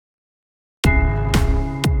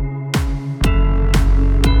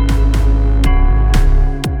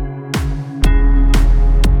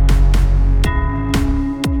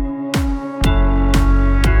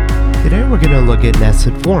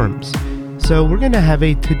nested forms. So we're going to have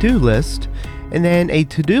a to-do list, and then a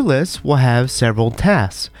to-do list will have several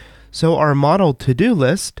tasks. So our model to-do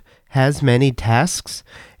list has many tasks,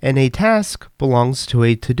 and a task belongs to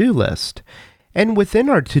a to-do list. And within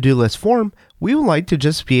our to-do list form, we would like to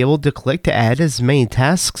just be able to click to add as many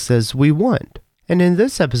tasks as we want. And in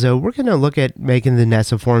this episode, we're going to look at making the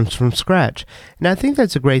nested forms from scratch. And I think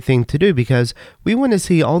that's a great thing to do because we want to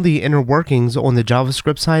see all the inner workings on the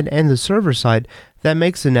JavaScript side and the server side that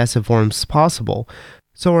makes the nested forms possible.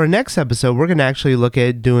 So our next episode, we're going to actually look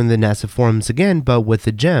at doing the nested forms again, but with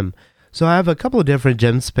the gem. So I have a couple of different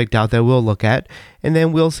gems picked out that we'll look at, and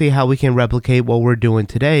then we'll see how we can replicate what we're doing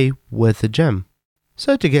today with the gem.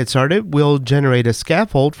 So to get started, we'll generate a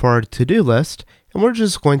scaffold for our to-do list, and we're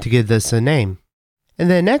just going to give this a name. And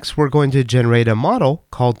then next, we're going to generate a model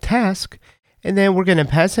called task, and then we're going to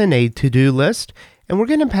pass in a to-do list, and we're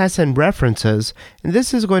going to pass in references, and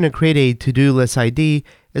this is going to create a to-do list ID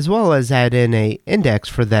as well as add in an index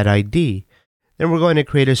for that ID. Then we're going to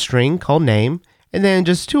create a string called name, and then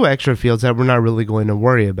just two extra fields that we're not really going to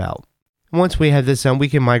worry about. Once we have this done, we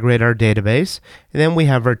can migrate our database, and then we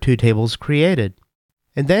have our two tables created.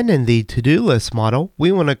 And then in the to-do list model,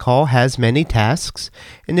 we want to call has many tasks,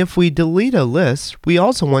 and if we delete a list, we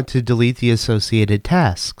also want to delete the associated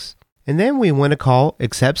tasks. And then we want to call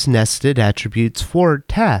accepts nested attributes for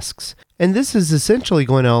tasks, and this is essentially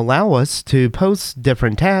going to allow us to post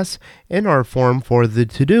different tasks in our form for the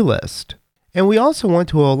to-do list. And we also want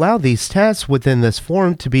to allow these tasks within this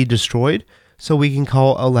form to be destroyed, so we can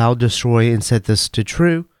call allow destroy and set this to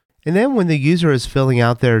true. And then when the user is filling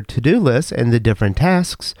out their to-do list and the different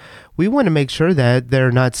tasks, we want to make sure that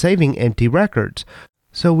they're not saving empty records.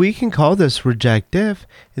 So we can call this reject if,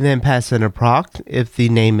 and then pass in a proc if the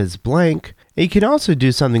name is blank. And you can also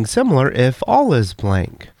do something similar if all is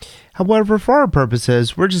blank. However, for our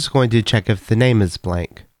purposes, we're just going to check if the name is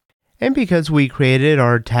blank. And because we created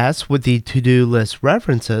our tasks with the to-do list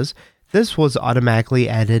references, this was automatically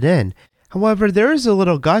added in. However, there is a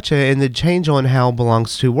little gotcha in the change on how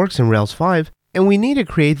belongs to works in Rails 5, and we need to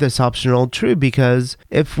create this optional true because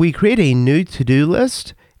if we create a new to-do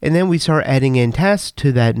list and then we start adding in tasks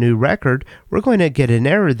to that new record, we're going to get an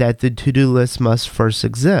error that the to-do list must first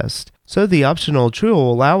exist. So the optional true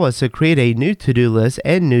will allow us to create a new to-do list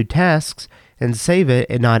and new tasks and save it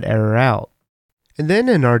and not error out. And then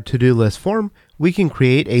in our to-do list form, we can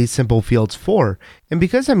create a simple fields for. And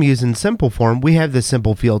because I'm using simple form, we have the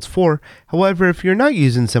simple fields for. However, if you're not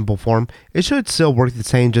using simple form, it should still work the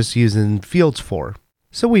same just using fields for.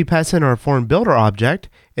 So we pass in our form builder object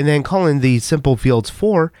and then call in the simple fields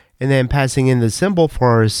for and then passing in the symbol for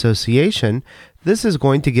our association. This is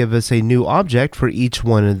going to give us a new object for each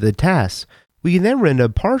one of the tasks. We can then render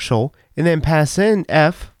partial and then pass in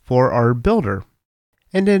f for our builder.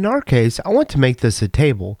 And in our case, I want to make this a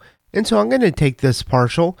table. And so I'm going to take this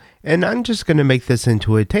partial and I'm just going to make this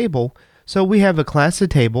into a table. So we have a class of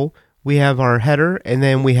table, we have our header, and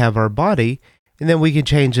then we have our body. And then we can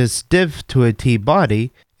change this div to a tBody,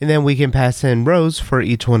 and then we can pass in rows for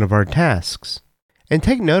each one of our tasks. And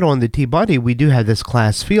take note on the tBody, we do have this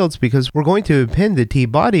class fields because we're going to append the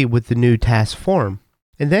tBody with the new task form.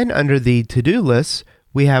 And then under the to-do list,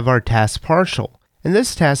 we have our task partial. And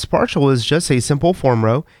this task partial is just a simple form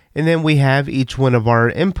row, and then we have each one of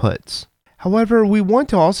our inputs. However, we want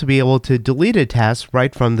to also be able to delete a task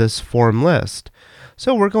right from this form list.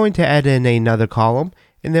 So we're going to add in another column,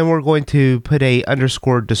 and then we're going to put a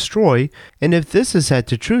underscore destroy, and if this is set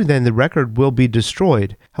to true, then the record will be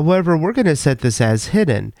destroyed. However, we're going to set this as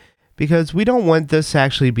hidden, because we don't want this to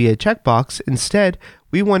actually be a checkbox. Instead,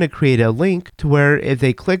 we want to create a link to where if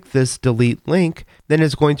they click this delete link, then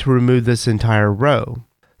it's going to remove this entire row.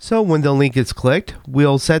 So when the link is clicked,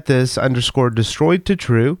 we'll set this underscore destroyed to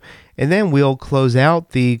true, and then we'll close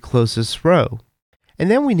out the closest row. And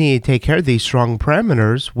then we need to take care of these strong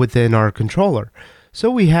parameters within our controller. So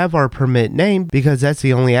we have our permit name because that's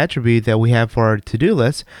the only attribute that we have for our to-do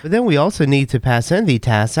list, but then we also need to pass in the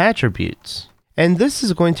task attributes. And this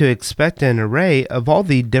is going to expect an array of all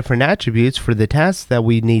the different attributes for the tasks that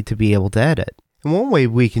we need to be able to edit. And one way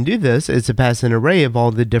we can do this is to pass an array of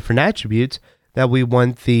all the different attributes that we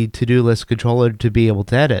want the to-do list controller to be able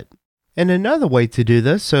to edit. And another way to do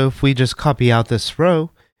this, so if we just copy out this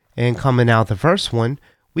row and comment out the first one,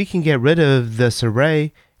 we can get rid of this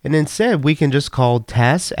array, and instead we can just call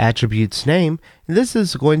task attributes name, and this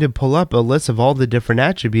is going to pull up a list of all the different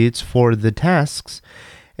attributes for the tasks,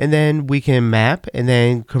 and then we can map and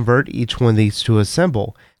then convert each one of these to a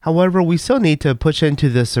symbol. However, we still need to push into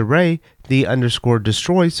this array the underscore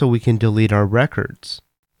destroy so we can delete our records.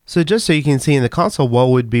 So just so you can see in the console what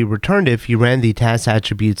would be returned if you ran the task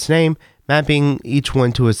attributes name mapping each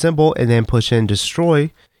one to a symbol and then push in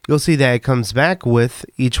destroy, you'll see that it comes back with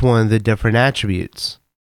each one of the different attributes.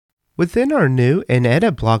 Within our new and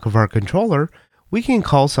edit block of our controller, we can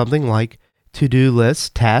call something like to-do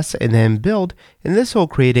list, tasks, and then build, and this will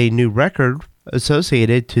create a new record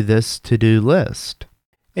associated to this to-do list.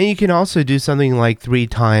 And you can also do something like 3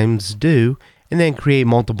 times do, and then create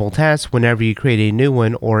multiple tasks whenever you create a new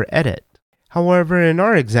one or edit. However, in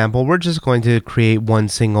our example, we're just going to create one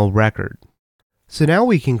single record. So now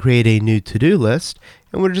we can create a new to-do list,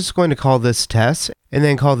 and we're just going to call this test, and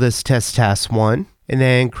then call this test task 1, and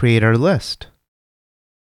then create our list.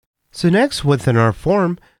 So next, within our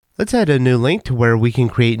form, let's add a new link to where we can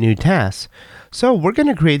create new tasks. So we're going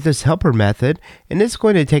to create this helper method, and it's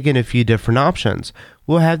going to take in a few different options.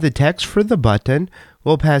 We'll have the text for the button,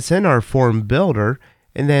 we'll pass in our form builder,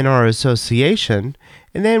 and then our association,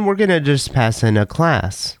 and then we're going to just pass in a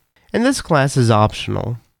class. And this class is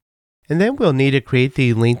optional. And then we'll need to create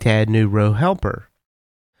the link to add new row helper.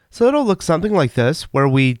 So it'll look something like this, where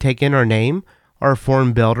we take in our name, our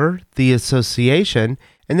form builder, the association,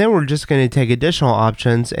 and then we're just going to take additional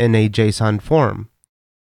options in a JSON form.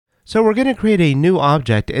 So we're going to create a new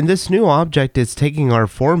object, and this new object is taking our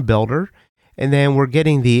form builder, and then we're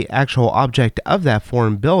getting the actual object of that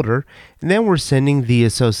form builder, and then we're sending the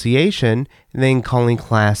association, and then calling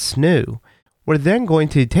class new. We're then going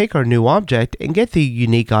to take our new object and get the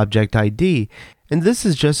unique object ID, and this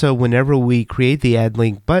is just so whenever we create the add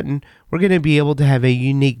link button, we're going to be able to have a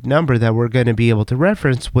unique number that we're going to be able to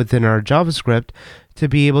reference within our JavaScript to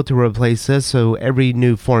be able to replace this, so every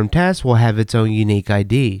new form task will have its own unique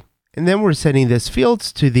ID. And then we're setting this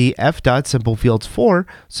fields to the f.simplefields4,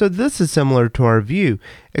 so this is similar to our view,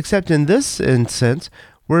 except in this instance,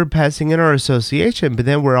 we're passing in our association, but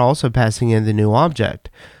then we're also passing in the new object.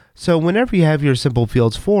 So whenever you have your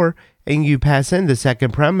simplefields4 and you pass in the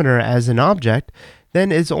second parameter as an object,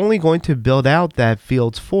 then it's only going to build out that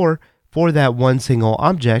fields4 for that one single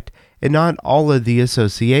object and not all of the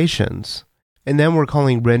associations. And then we're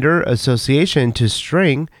calling render association to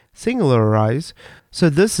string singularize. So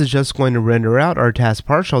this is just going to render out our task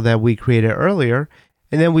partial that we created earlier,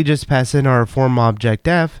 and then we just pass in our form object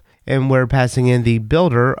f, and we're passing in the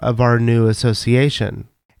builder of our new association.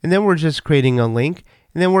 And then we're just creating a link,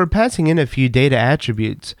 and then we're passing in a few data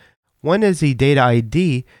attributes. One is the data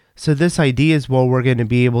ID, so this ID is what we're going to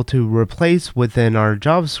be able to replace within our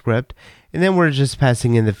JavaScript, and then we're just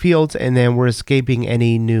passing in the fields, and then we're escaping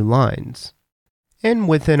any new lines. And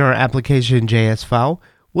within our application.js file,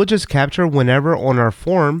 we'll just capture whenever on our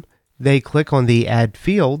form they click on the add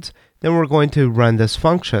fields, then we're going to run this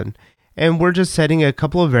function. And we're just setting a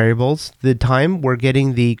couple of variables. The time, we're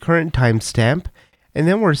getting the current timestamp, and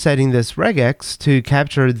then we're setting this regex to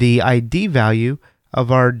capture the ID value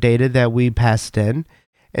of our data that we passed in.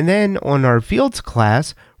 And then on our fields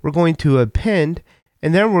class, we're going to append,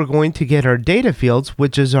 and then we're going to get our data fields,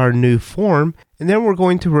 which is our new form, and then we're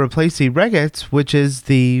going to replace the regex, which is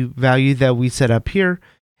the value that we set up here,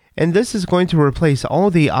 and this is going to replace all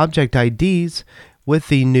the object IDs with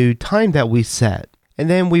the new time that we set. And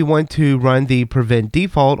then we want to run the prevent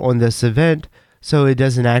default on this event so it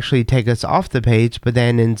doesn't actually take us off the page, but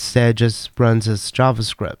then instead just runs as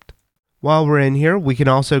JavaScript. While we're in here, we can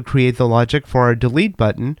also create the logic for our delete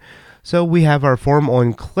button. So we have our form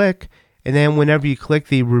on click, and then whenever you click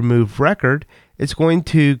the remove record, it's going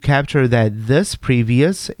to capture that this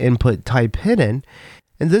previous input type hidden,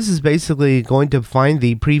 and this is basically going to find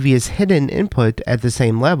the previous hidden input at the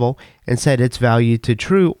same level and set its value to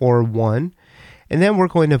true or 1. And then we're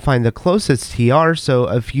going to find the closest TR, so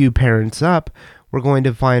a few parents up, we're going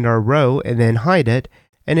to find our row and then hide it,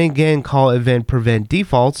 and again call event prevent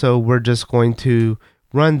default, so we're just going to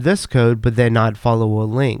run this code but then not follow a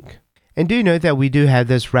link. And do note that we do have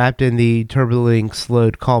this wrapped in the turbolinks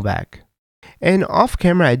load callback. And off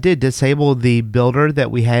camera, I did disable the builder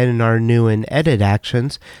that we had in our new and edit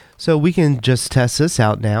actions, so we can just test this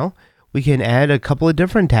out now. We can add a couple of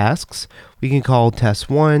different tasks. We can call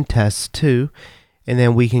test 1, test 2, and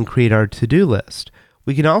then we can create our to-do list.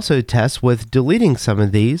 We can also test with deleting some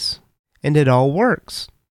of these, and it all works.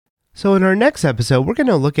 So in our next episode, we're going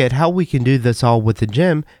to look at how we can do this all with the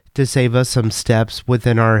gem to save us some steps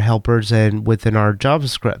within our helpers and within our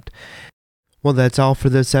JavaScript. Well, that's all for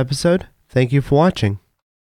this episode. Thank you for watching.